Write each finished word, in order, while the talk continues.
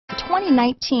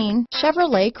2019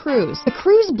 Chevrolet Cruze. The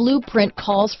Cruze blueprint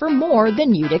calls for more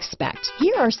than you'd expect.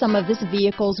 Here are some of this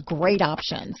vehicle's great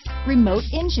options: remote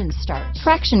engine start,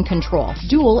 traction control,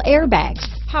 dual airbags,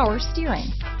 power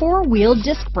steering, four-wheel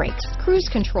disc brakes, cruise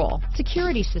control,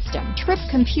 security system, trip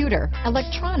computer,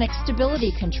 electronic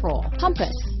stability control,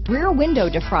 compass, rear window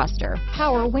defroster,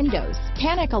 power windows,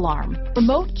 panic alarm,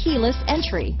 remote keyless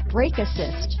entry, brake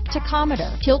assist,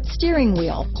 tachometer, tilt steering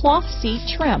wheel, cloth seat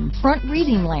trim, front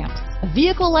reading lamps. A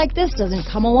vehicle like this doesn't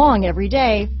come along every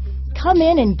day. Come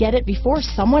in and get it before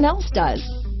someone else does.